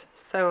this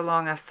sew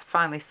along, I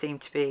finally seem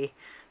to be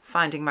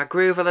finding my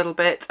groove a little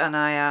bit, and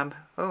I am,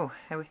 oh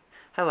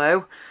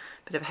hello,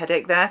 bit of a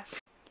headache there.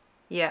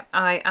 Yeah,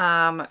 I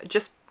am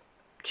just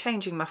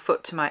changing my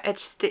foot to my edge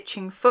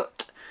stitching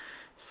foot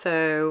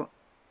so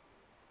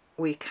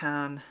we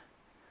can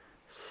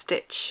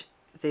stitch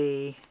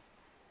the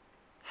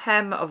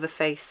hem of the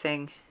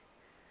facing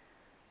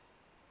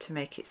to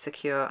make it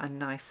secure and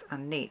nice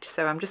and neat.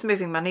 So I'm just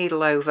moving my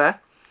needle over,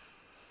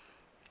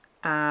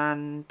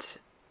 and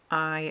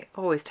I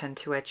always tend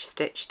to edge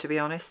stitch, to be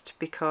honest,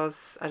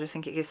 because I just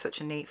think it gives such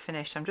a neat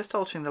finish. I'm just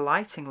altering the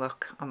lighting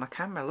look on my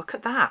camera. Look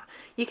at that.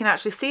 You can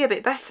actually see a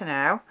bit better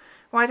now.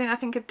 Why didn't I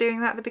think of doing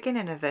that at the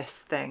beginning of this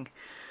thing?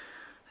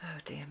 Oh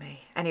dear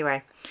me.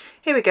 Anyway,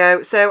 here we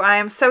go. So I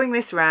am sewing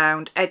this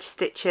round, edge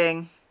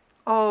stitching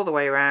all the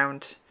way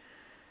around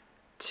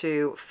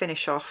to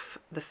finish off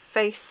the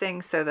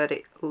facing so that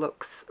it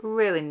looks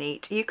really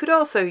neat. You could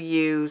also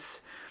use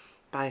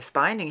bias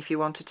binding if you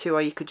wanted to,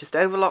 or you could just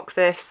overlock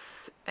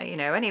this. You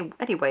know,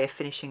 any way of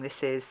finishing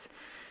this is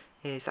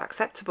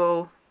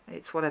acceptable.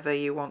 It's whatever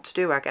you want to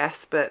do, I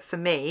guess. But for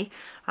me,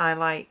 I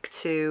like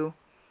to,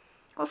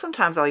 well,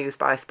 sometimes I'll use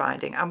bias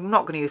binding. I'm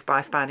not going to use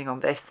bias binding on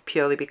this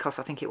purely because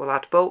I think it will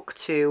add bulk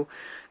to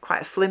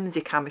quite a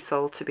flimsy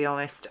camisole, to be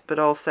honest. But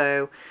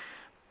also,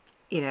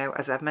 you know,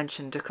 as I've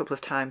mentioned a couple of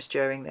times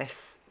during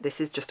this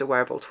is just a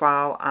wearable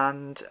toile,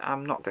 and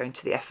I'm not going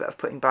to the effort of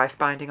putting bias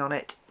binding on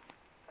it.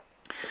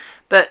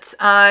 But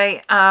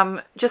I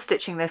am just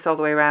stitching this all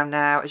the way around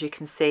now, as you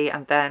can see,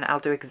 and then I'll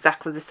do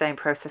exactly the same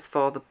process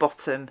for the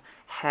bottom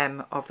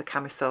hem of the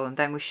camisole, and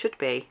then we should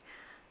be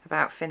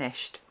about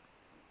finished.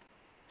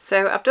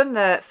 So I've done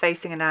the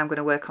facing and now I'm going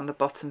to work on the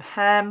bottom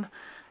hem,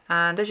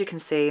 and as you can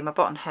see my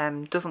bottom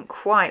hem doesn't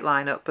quite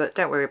line up, but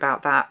don't worry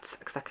about that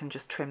because I can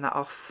just trim that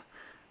off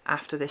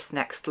after this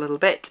next little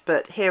bit.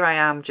 But here I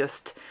am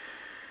just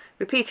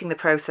repeating the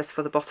process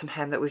for the bottom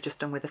hem that we've just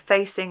done with the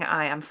facing.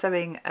 I am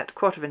sewing at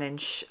 1/4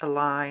 inch a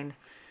line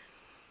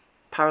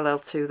parallel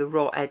to the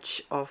raw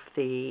edge of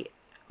the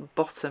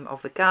bottom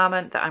of the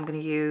garment that I'm going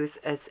to use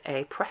as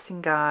a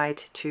pressing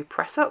guide to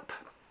press up,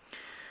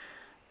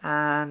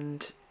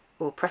 and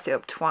we'll press it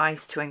up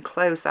twice to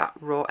enclose that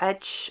raw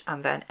edge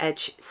and then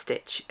edge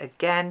stitch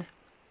again,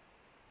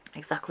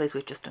 exactly as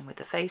we've just done with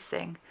the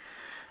facing.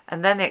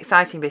 And then the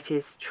exciting bit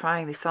is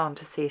trying this on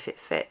to see if it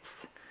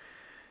fits,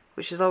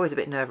 which is always a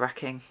bit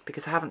nerve-wracking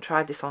because I haven't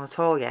tried this on at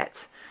all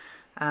yet,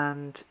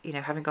 and you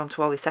know, having gone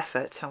to all this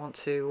effort, I want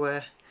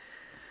to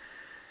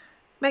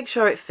make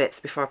sure it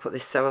fits before I put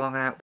this sew along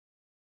out.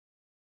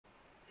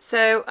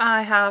 So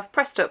I have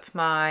pressed up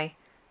my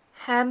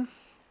hem,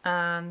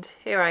 and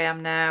here I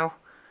am now,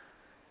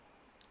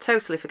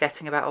 totally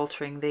forgetting about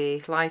altering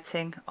the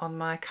lighting on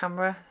my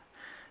camera,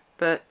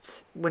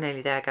 but we're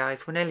nearly there,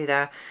 guys, we're nearly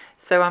there.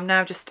 So I'm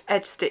now just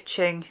edge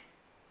stitching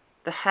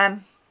the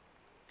hem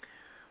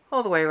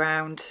all the way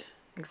around,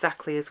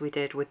 exactly as we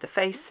did with the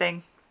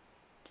facing,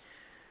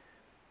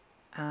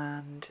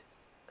 and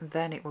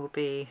then it will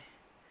be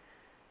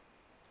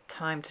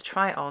time to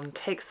try it on,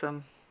 take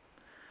some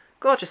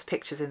gorgeous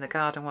pictures in the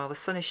garden while the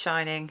sun is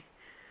shining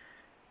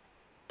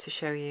to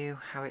show you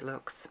how it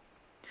looks.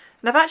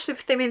 And I've actually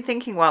been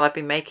thinking while I've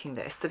been making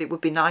this that it would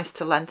be nice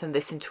to lengthen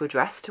this into a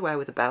dress to wear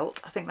with a belt.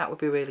 I think that would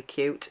be really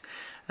cute,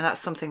 and that's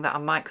something that I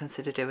might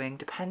consider doing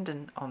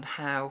dependent on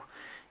how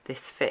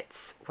this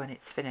fits when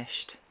it's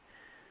finished.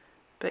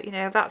 But you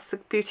know, that's the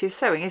beauty of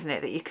sewing, isn't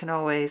it? That you can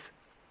always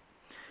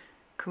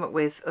come up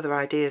with other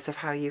ideas of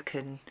how you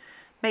can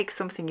make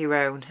something your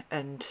own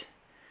and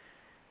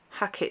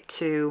hack it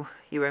to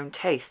your own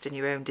taste and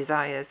your own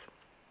desires.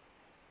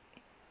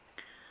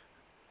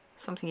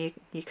 Something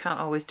you can't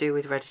always do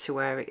with ready to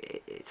wear.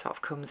 It sort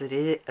of comes as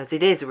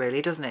it is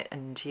really, doesn't it?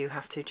 And you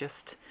have to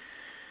just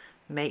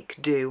make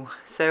do.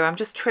 So I'm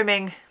just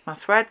trimming my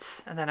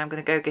threads, and then I'm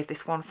going to go give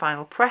this one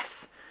final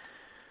press,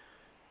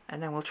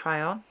 and then we'll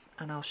try on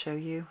and I'll show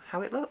you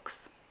how it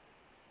looks.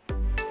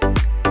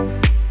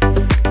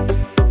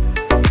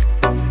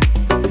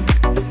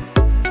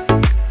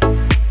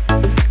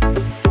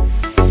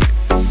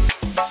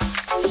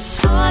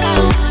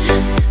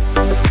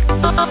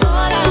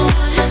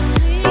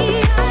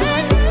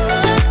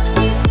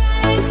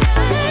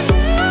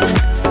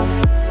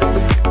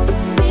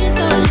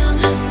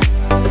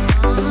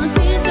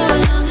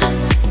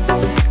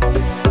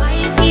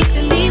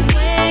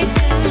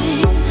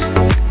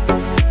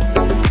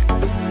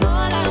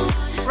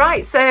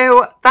 Right,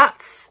 so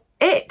that's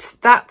it.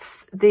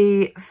 That's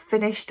the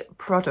finished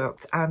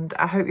product, and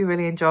I hope you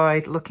really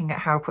enjoyed looking at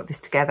how I put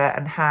this together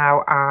and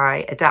how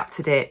I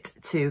adapted it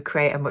to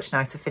create a much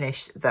nicer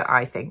finish, that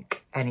I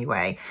think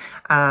anyway.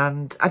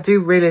 And I do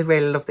really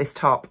love this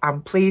top.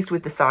 I'm pleased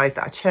with the size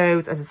that I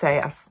chose. As I say,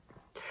 I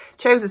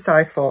chose a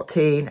size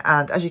 14,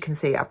 and as you can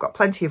see I've got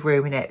plenty of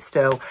room in it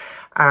still,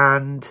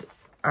 and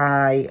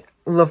I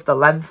love the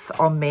length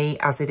on me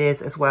as it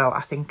is as well.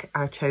 I think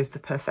I chose the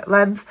perfect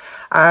length.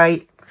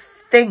 I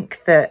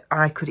think that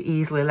I could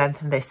easily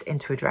lengthen this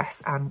into a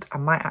dress, and I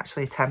might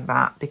actually attempt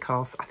that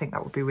because I think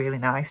that would be really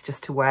nice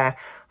just to wear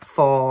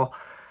for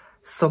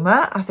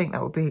summer. I think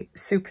that would be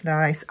super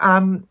nice.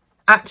 I'm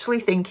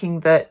actually thinking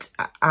that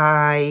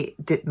I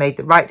made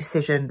the right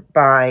decision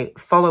by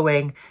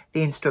following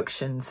the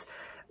instructions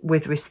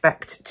with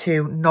respect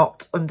to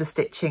not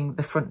understitching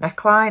the front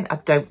neckline. I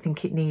don't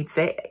think it needs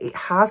it. It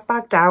has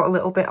bagged out a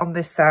little bit on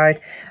this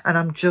side, and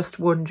I'm just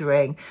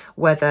wondering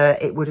whether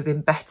it would have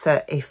been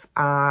better if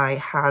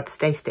I had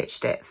stay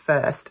stitched it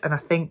first. And I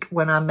think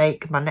when I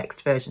make my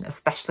next version,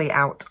 especially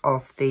out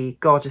of the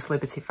gorgeous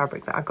Liberty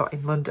fabric that I got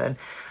in London,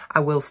 I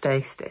will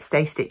stay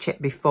stitch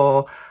it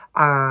before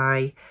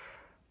I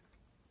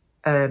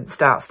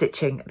start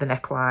stitching the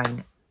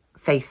neckline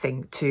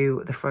facing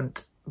to the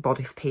front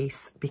bodice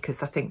piece,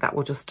 because I think that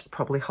will just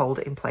probably hold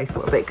it in place a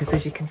little bit, because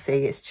as you can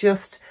see it's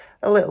just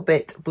a little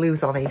bit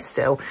blues on-y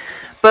still,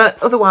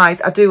 but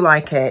otherwise I do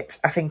like it.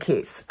 I think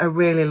it's a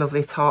really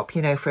lovely top,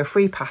 you know, for a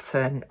free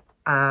pattern,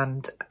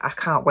 and I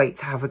can't wait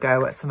to have a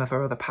go at some of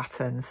our other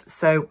patterns.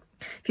 So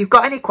if you've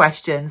got any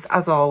questions,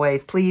 as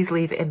always, please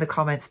leave it in the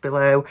comments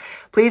below.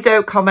 Please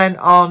don't comment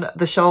on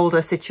the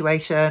shoulder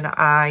situation.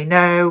 I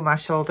know my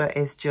shoulder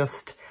is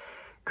just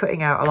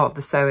cutting out a lot of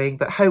the sewing,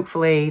 but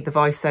hopefully the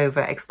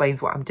voiceover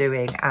explains what I'm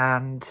doing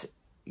and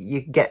you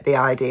get the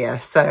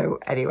idea. So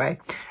anyway,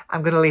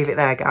 I'm going to leave it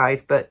there,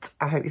 guys, but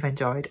I hope you've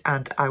enjoyed,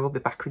 and I will be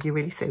back with you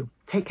really soon.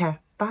 Take care.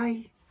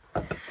 Bye.